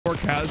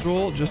more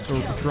casual just to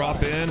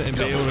drop in and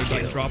be able to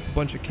like drop a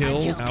bunch of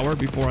kills an hour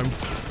before I'm.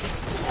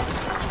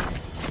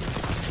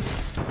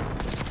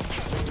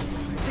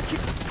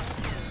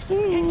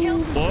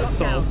 What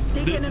the?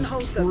 This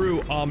is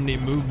true Omni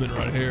movement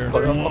right here. You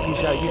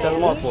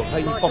don't like what?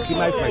 Take your fucking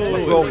mouth,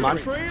 mate. What's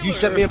wrong, man? You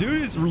sent me a...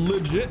 Dude is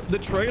legit the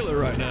trailer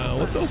right now.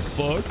 What the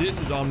fuck?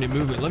 This is Omni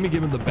movement. Let me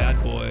give him the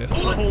bad boy.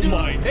 Oh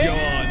my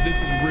god.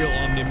 This is real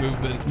Omni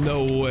movement.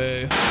 No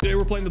way. Today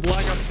we're playing the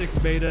Black Ops 6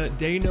 beta,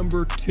 day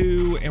number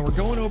 2, and we're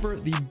going over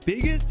the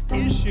biggest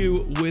issue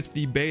with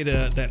the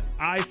beta that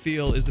I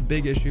feel is a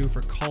big issue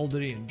for Call of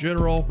Duty in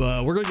general.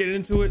 But we're gonna get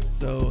into it,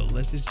 so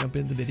let's just jump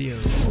into the video.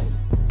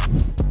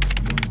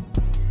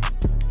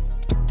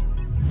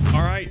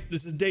 All right,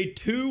 this is day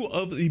 2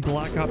 of the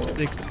Black Ops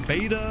 6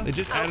 beta. They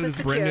just added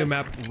this brand new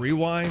map,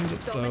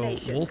 Rewind, so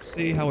we'll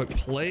see how it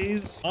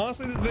plays.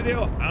 Honestly, this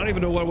video, I don't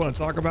even know what I want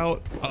to talk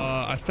about.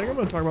 I think I'm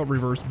going to talk about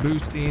reverse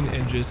boosting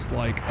and just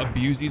like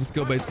abusing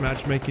skill-based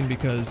matchmaking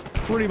because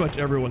pretty much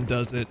everyone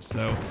does it.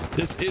 So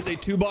this is a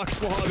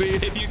 2-box lobby.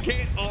 If you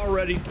can't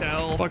already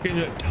tell, fucking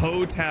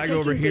toe tag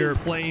over here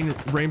playing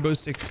Rainbow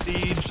Six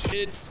Siege.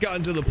 It's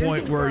gotten to the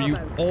point where you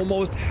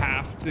almost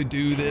have to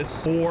do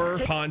this for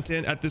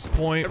content at this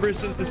point. Ever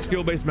since the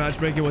skill-based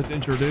matchmaking was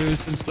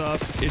introduced and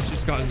stuff, it's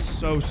just gotten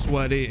so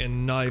sweaty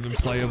and not even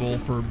playable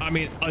for, I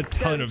mean, a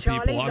ton of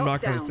people. I'm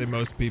not going to say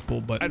most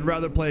people, but I'd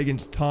rather play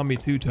against Tommy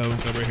Two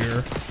Tones over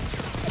here.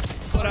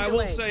 But I will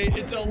say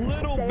it's a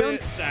little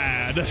bit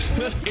sad.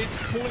 It's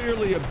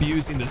clearly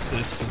abusing the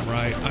system,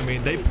 right? I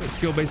mean, they put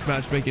skill-based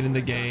matchmaking in the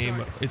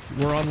game.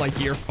 We're on like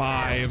year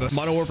 5.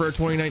 Modern Warfare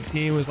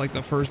 2019 was like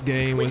the first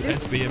game with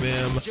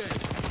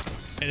SBMM.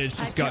 And it's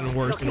just gotten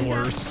worse and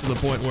worse to the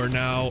point where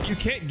now you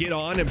can't get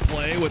on and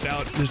play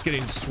without just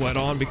getting sweat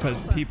on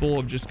because people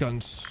have just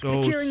gotten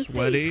so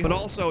sweaty. But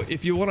also,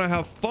 if you want to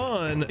have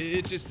fun,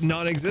 it's just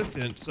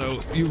non-existent.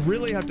 So you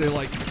really have to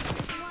like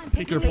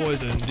pick your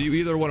poison. Do you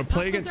either want to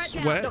play against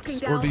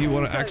sweats or do you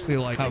want to actually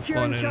like have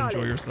fun and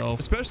enjoy yourself?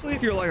 Especially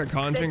if you're like a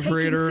content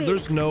creator,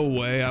 there's no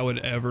way I would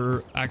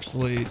ever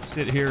actually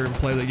sit here and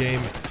play the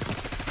game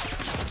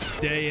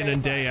day in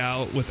and day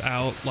out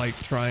without like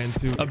trying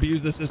to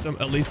abuse the system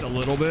at least a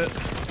little bit,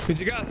 because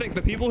you gotta think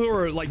the people who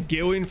are like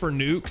going for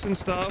nukes and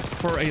stuff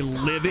for a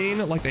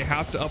living, like they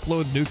have to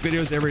upload nuke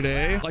videos every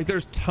day. Like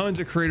there's tons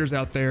of creators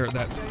out there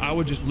that I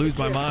would just lose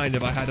my mind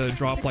if I had to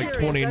drop like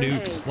 20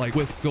 nukes like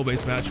with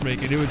skill-based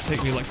matchmaking. It would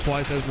take me like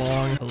twice as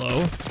long.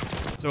 Hello?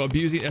 So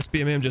abusing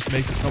SBMM just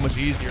makes it so much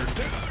easier. Dude,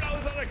 I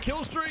was on a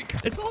kill streak.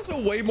 It's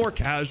also way more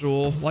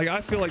casual. Like I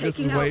feel like this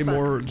is way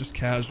more just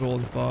casual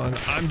and fun.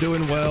 I'm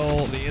doing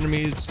well. The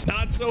enemies,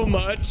 not so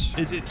much.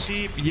 Is it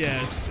cheap?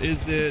 Yes.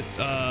 Is it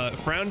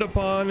frowned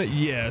upon?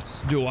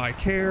 Yes. Do I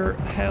care?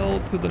 Hell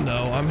to the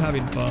no. I'm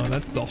having fun.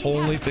 That's the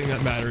only thing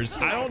that matters.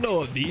 I don't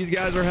know if these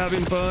guys are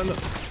having fun,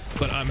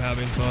 but I'm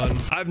having fun.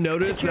 I've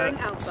noticed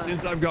that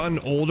since I've gotten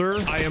older,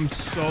 I am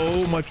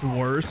so much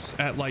worse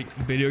at like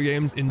video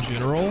games in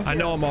general. I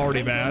know I'm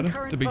already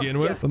bad to begin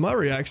with, but my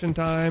reaction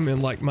time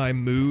and like my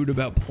mood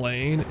about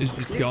playing is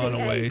just gone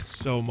away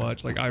so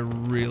much. Like I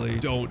really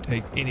don't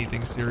take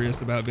anything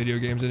serious about video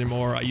games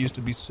anymore. I used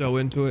to be so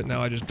into it.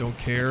 Now I just don't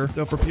care.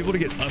 So for people to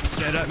get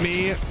upset at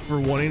me for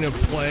wanting to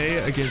play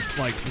against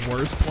like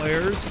worse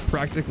players,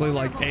 practically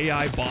like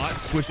AI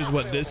bots, which is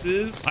what this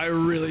is, I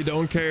really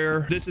don't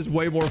care. This is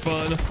way more fun.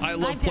 I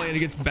love playing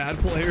against bad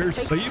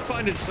players. But you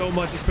find it so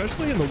much,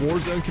 especially in the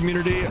Warzone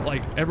community,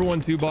 like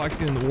everyone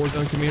 2-boxing in the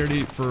Warzone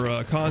community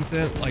for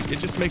content. Like it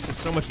just makes it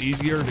so much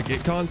easier to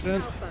get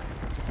content.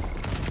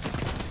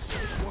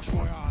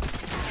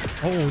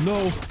 Oh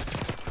no.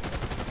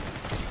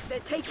 They're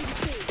taking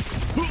C.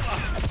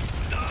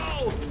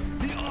 No!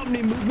 The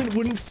Omni movement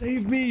wouldn't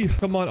save me.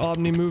 Come on,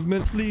 Omni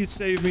movement. Please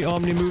save me,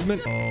 Omni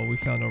movement. Oh, we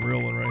found a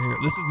real one right here.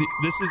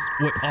 This is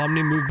what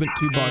Omni movement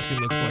 2-boxing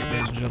looks like,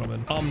 ladies and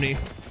gentlemen. Omni.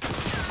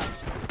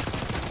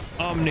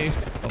 Omni.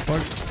 Oh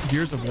fuck.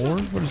 Gears of War?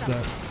 What is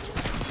that?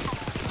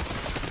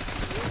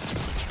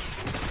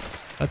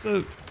 That's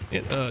a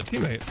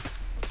teammate.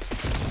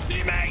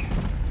 Teammate!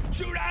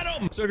 Shoot at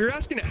him! So if you're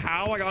asking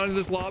how I got into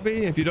this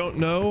lobby, if you don't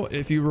know,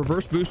 if you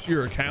reverse boost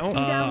your account,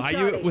 I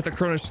do it with a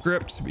Chrono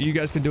script. You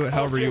guys can do it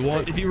however you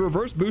want. If you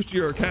reverse boost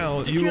your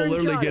account, you will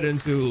literally get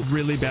into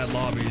really bad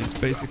lobbies.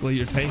 Basically,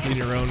 you're tanking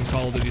your own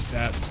Call of Duty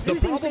stats. The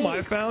problem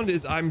I found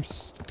is I'm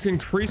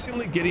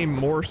increasingly getting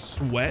more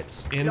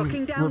sweats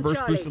in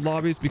reverse boosted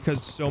lobbies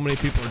because so many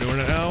people are doing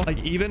it now. Like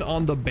even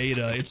on the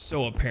beta, it's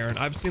so apparent.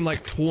 I've seen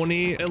like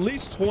at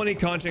least 20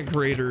 content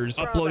creators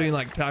uploading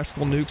like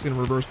tactical nukes in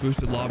reverse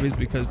boosted lobbies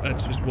because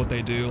that's just what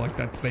they do. Like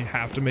that, they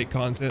have to make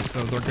content, so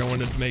they're going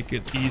to make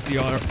it easy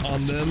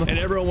on them. And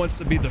everyone wants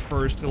to be the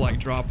first to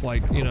like drop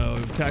like, you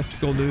know,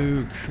 tactical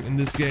nuke in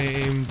this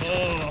game.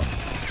 Ugh.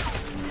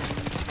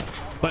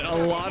 But a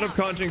lot of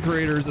content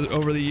creators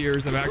over the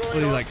years have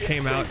actually like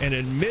came out and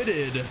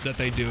admitted that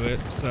they do it.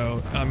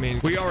 So, I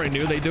mean, we already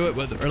knew they do it,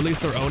 but or at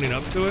least they're owning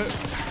up to it.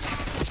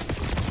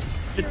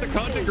 It's the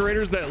content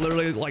creators that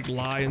literally like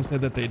lie and say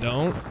that they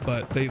don't,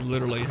 but they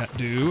literally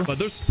do. But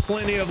there's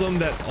plenty of them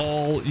that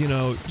all, you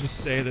know,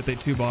 just say that they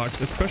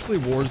 2-box, especially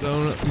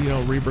Warzone, you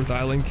know, Rebirth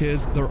Island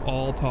kids. They're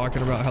all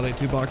talking about how they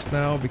 2-box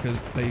now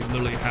because they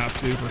literally have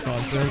to for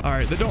content. All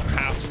right, they don't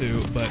have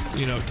to, but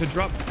you know, to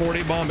drop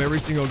 40 bomb every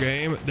single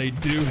game, they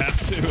do have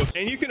to.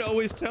 And you can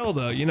always tell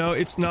though, you know,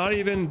 it's not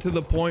even to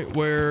the point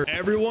where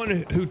everyone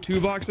who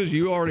 2-boxes,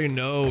 you already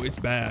know it's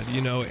bad,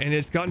 you know, and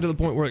it's gotten to the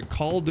point where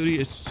Call of Duty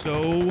is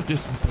so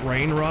just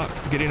brain rot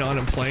getting on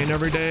and playing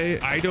every day.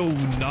 I do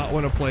not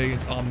want to play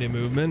against Omni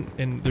Movement,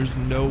 and there's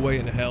no way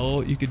in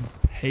hell you could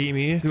pay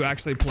me to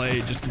actually play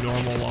just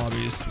normal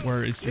lobbies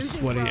where it's just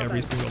sweaty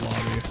every single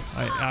lobby.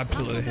 I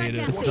absolutely hate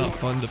it. It's not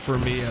fun for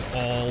me at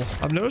all.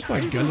 I've noticed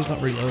my gun does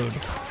not reload.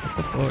 What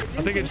the fuck?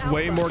 I think it's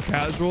way more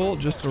casual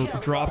just to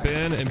drop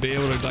in and be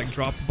able to like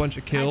drop a bunch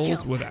of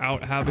kills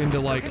without having to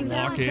like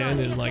lock in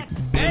and like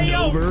bend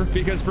over.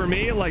 Because for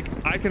me, like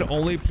I can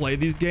only play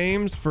these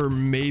games for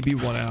maybe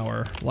 1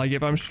 hour. Like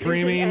if I'm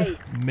streaming,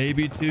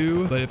 maybe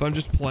 2, but if I'm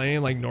just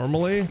playing like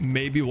normally,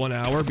 maybe 1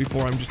 hour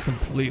before I'm just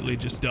completely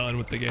just done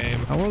with the game.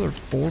 How are there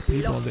 4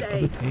 people on the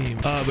other team?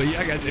 But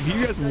yeah, guys, if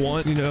you guys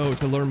want, you know,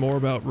 to learn more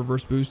about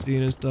reverse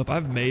boosting and stuff,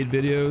 I've made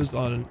videos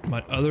on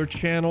my other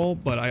channel,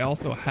 but I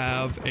also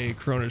have a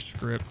Corona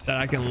script that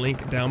I can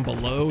link down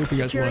below if you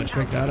guys want to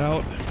check that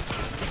out.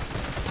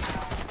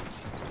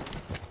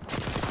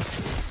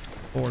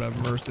 Lord have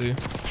mercy.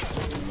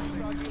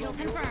 Kill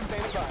confirmed.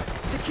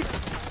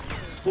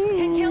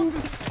 10 kills.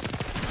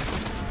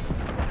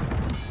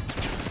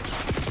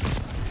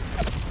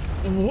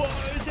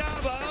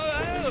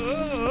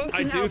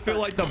 I do feel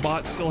like the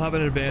bots still have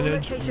an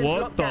advantage.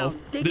 What the?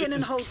 This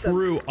is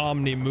true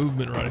Omni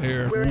movement right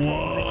here. Whoa.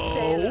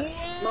 Whoa.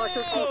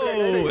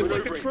 It's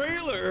like the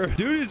trailer.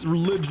 Dude is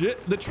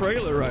legit the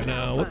trailer right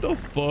now. What the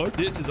fuck?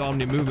 This is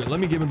Omni movement. Let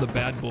me give him the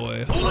bad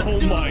boy. Oh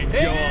my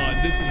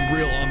god. This is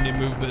real Omni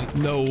movement.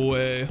 No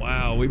way.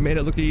 Wow. We made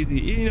it look easy.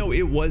 You know,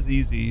 it was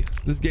easy.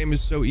 This game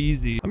is so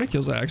easy. How many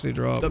kills I actually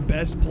dropped? The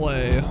best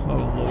play.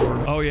 Oh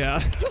lord. Oh yeah.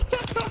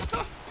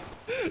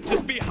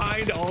 Just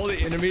behind all the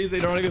enemies, they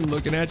aren't even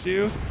looking at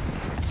you.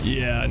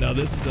 Yeah, no,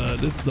 this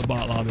is the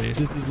bot lobby.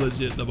 This is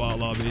legit the bot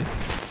lobby.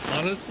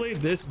 Honestly,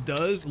 this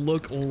does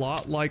look a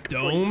lot like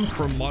Dome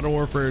from Modern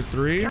Warfare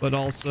 3, but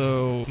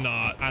also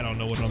not. I don't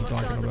know what I'm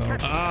talking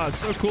about. Ah, it's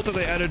so cool that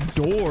they added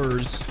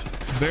doors.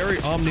 Very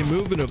Omni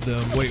movement of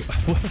them. Wait,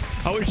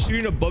 I was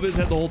shooting above his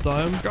head the whole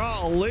time.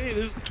 Golly,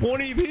 there's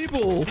 20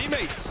 people.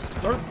 Teammates,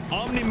 start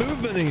Omni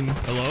movementing.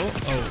 Hello?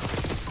 Oh.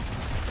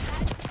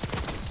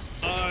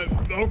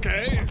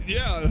 Okay,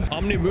 yeah.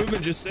 Omni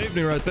movement just saved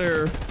me right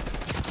there.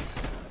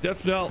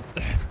 Definitely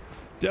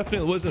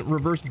wasn't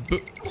reverse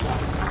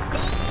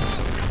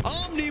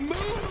Omni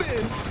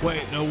movement.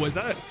 Wait, no, was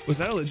that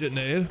a legit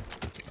nade?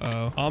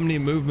 Omni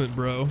movement,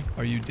 bro.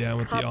 Are you down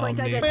with the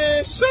Omni?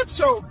 Man, shut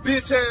your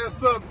bitch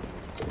ass up.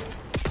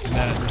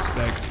 Mad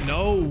respect.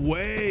 No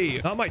way.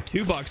 Not my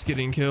 2-box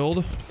getting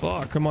killed.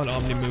 Fuck, come on,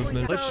 Omni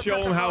movement. Let's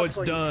show him how it's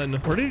done.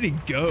 Where did he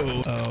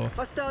go? Oh.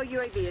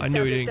 I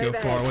knew he didn't go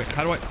far. Wait,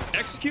 how do I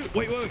execute?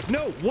 Wait.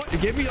 No, what? It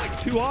gave me like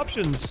 2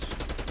 options.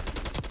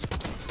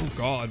 Oh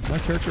god, my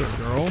character a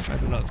girl? I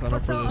did not sign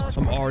up for this.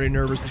 I'm already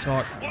nervous to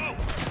talk. Whoa!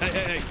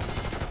 Hey.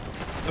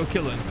 No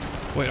killing.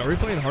 Wait, are we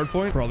playing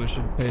hardpoint? Probably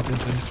should pay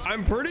attention.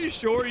 I'm pretty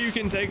sure you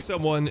can take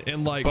someone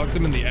and like fuck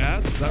them in the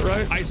ass. Is that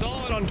right? I saw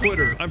it on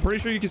Twitter. I'm pretty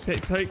sure you can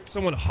take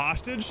someone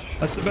hostage.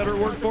 That's the better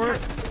word for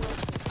it.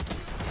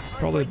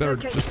 Probably a better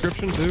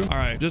description too. All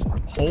right, just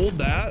hold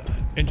that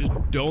and just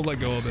don't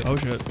let go of it. Oh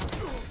shit.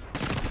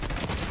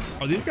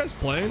 Are these guys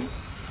playing?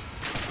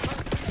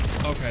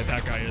 Okay,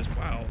 that guy is.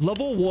 Wow.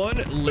 Level 1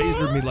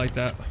 lasered me like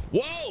that.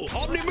 Whoa,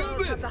 Omni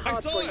movement. I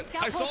saw it.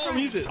 I saw him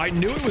use it. I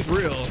knew it was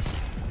real.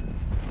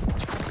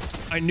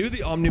 I knew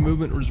the Omni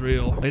movement was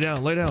real. Lay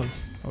down, lay down.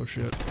 Oh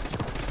shit.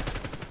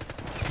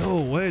 No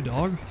way,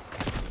 dog.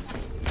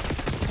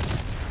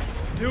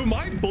 Dude,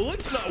 my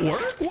bullets not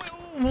work?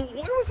 What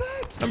was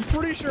that? I'm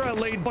pretty sure I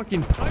laid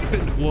fucking pipe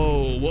in.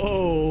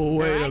 Whoa,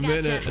 wait a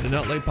minute. I did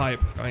not lay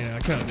pipe. I mean, I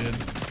kind of did.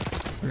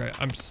 Okay,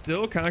 I'm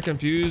still kind of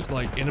confused,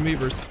 like enemy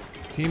versus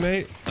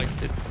teammate. Like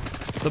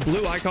the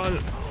blue icon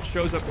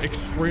shows up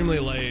extremely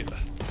late.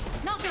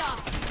 Knock it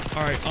off.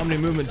 All right, Omni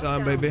movement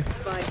time, baby.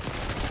 Bye.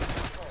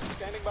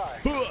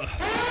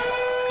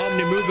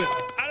 Omni movement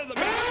out of the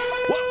map.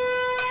 What?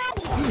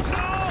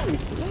 No!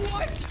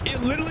 What?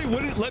 It literally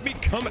wouldn't let me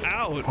come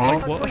out.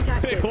 Like, what?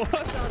 Wait,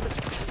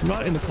 what? I'm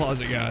not in the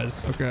closet,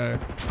 guys. Okay,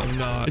 I'm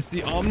not. It's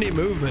the Omni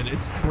movement.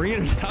 It's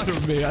bringing it out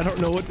of me. I don't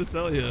know what to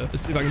tell you.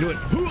 Let's see if I can do it.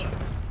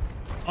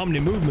 Omni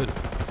movement.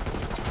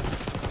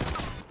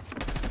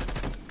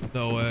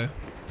 No way.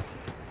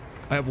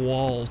 I have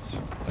walls.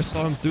 I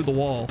saw him through the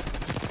wall.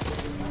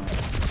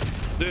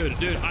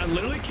 Dude, I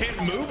literally can't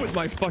move with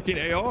my fucking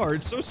AR.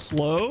 It's so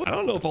slow. I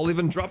don't know if I'll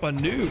even drop a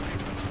nuke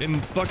in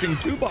fucking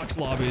 2-box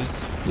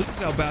lobbies. This is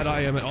how bad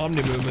I am at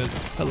Omni movement.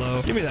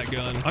 Hello. Give me that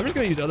gun. I'm just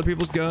gonna use other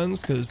people's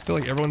guns because I feel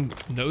like everyone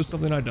knows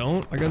something I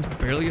don't. My guns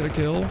barely get a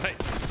kill. Hey,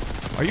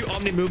 are you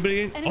Omni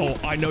moving? Oh,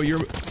 I know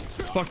you're...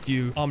 Fuck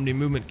you, Omni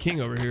Movement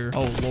King over here.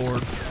 Oh,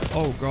 Lord.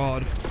 Oh,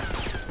 God.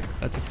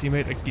 That's a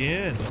teammate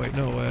again. Wait,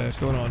 no way. What's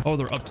going on? Oh,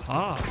 they're up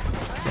top.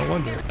 No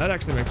wonder. That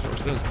actually makes more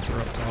sense if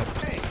they're up top.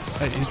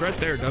 Hey, he's right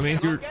there, dummy.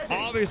 You're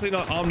obviously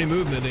not Omni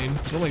Movementing.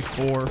 There's only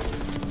 4.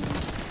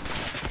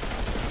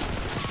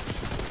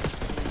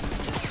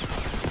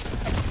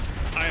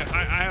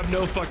 I have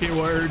no fucking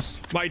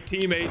words. My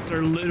teammates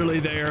are literally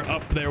there,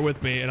 up there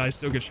with me, and I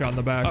still get shot in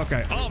the back.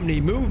 Okay, Omni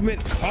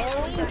Movement,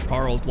 Carl.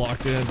 Carl's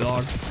locked in,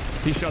 dog.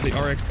 He shot the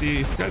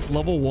RXD. This guy's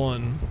level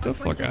 1. Get the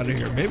fuck out of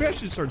here. Maybe I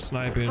should start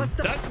sniping.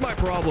 That's my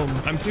problem.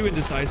 I'm too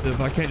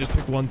indecisive. I can't just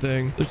pick one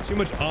thing. There's too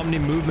much Omni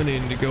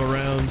Movementing to go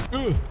around.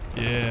 Ugh.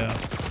 Yeah.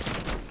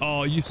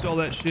 Oh, you saw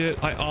that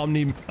shit? I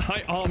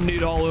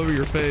Omni'd all over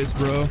your face,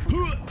 bro.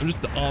 I'm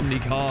just the Omni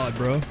God,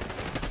 bro.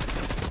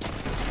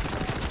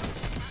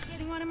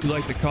 You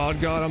like the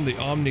COD God? I'm the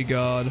Omni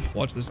God.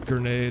 Watch this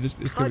grenade.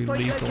 It's gonna be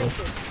lethal.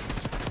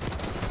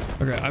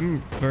 Okay,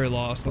 I'm very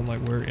lost on like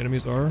where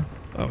enemies are.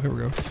 Oh, here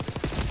we go.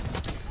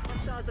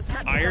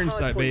 Iron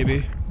sight,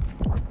 baby.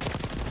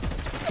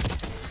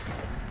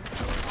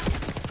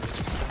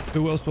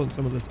 Who else wants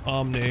some of this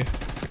Omni? A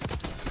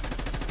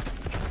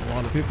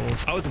lot of people.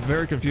 I was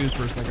very confused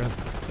for a second.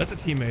 That's a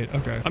teammate.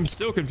 Okay. I'm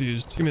still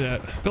confused. Give me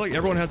that. I feel like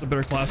everyone has a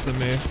better class than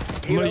me.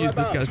 I'm gonna use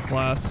this guy's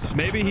class.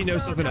 Maybe he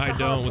knows something I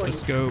don't with the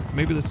scope.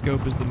 Maybe the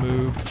scope is the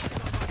move.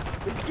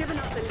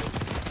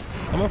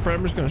 I'm afraid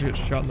I'm just gonna get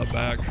shot in the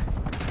back.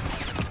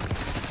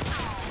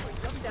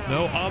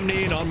 No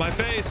Omni on my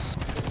face. I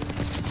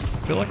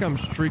feel like I'm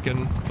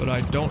streaking, but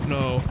I don't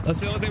know. That's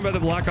the only thing about the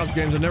Black Ops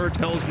games. It never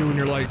tells you when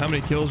you're like how many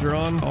kills you're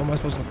on. How am I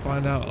supposed to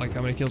find out like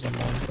how many kills I'm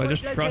on? Do I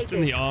just trust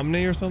in the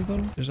Omni or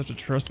something? You just have to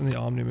trust in the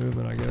Omni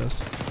movement, I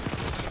guess.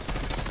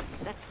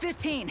 That's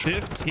 15.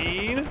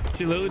 15?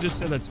 She literally just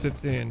said that's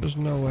 15. There's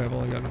no way I've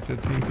only gotten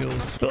 15 kills. I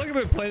feel like I've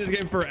been playing this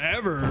game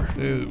forever.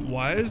 Dude,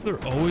 why is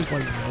there always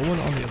like no one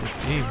on the other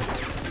team?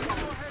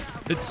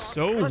 It's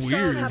so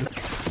weird.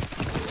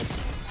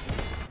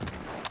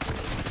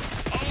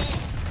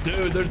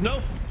 Dude, there's no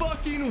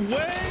fucking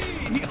way!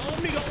 He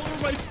Omni'd all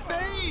over my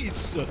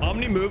face!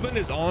 Omni movement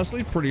is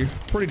honestly pretty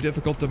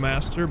difficult to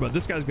master, but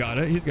this guy's got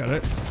it. He's got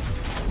it.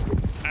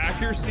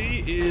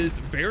 Accuracy is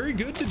very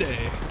good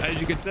today,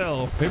 as you can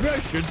tell. Maybe I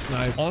should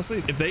snipe. Honestly,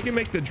 if they can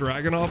make the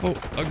Dragunov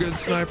a good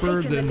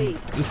sniper, then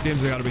this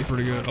game's gotta be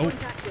pretty good. Oh,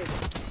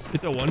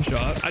 it's a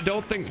one-shot. I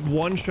don't think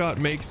one-shot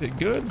makes it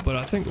good, but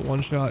I think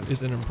one-shot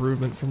is an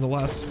improvement from the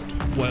last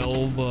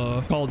 12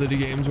 Call of Duty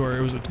games where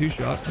it was a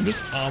 2-shot. I'm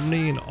just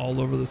Omniing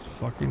all over this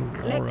fucking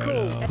wall right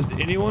now. Does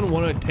anyone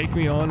want to take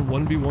me on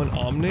 1v1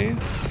 Omni?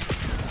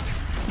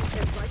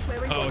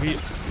 Oh,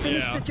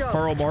 yeah.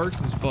 Karl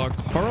Marx is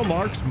fucked. Karl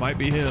Marx might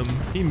be him.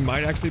 He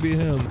might actually be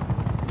him.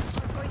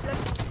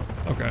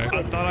 Okay.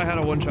 I thought I had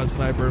a one-shot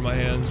sniper in my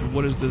hands.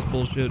 What is this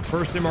bullshit?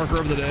 First hit marker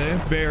of the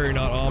day. Very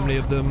not Omni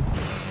of them.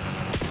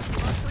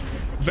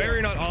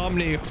 Very not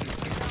Omni.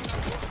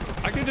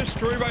 I can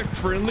destroy my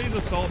friendlies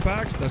assault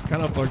packs. That's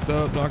kind of fucked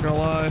up, not gonna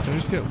lie. Can I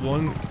just get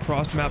one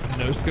cross map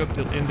no scope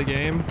to end the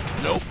game?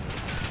 Nope.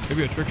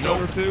 Maybe a trick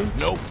shot or two?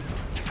 Nope.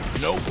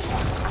 Nope.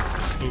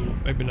 Ooh,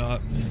 maybe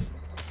not.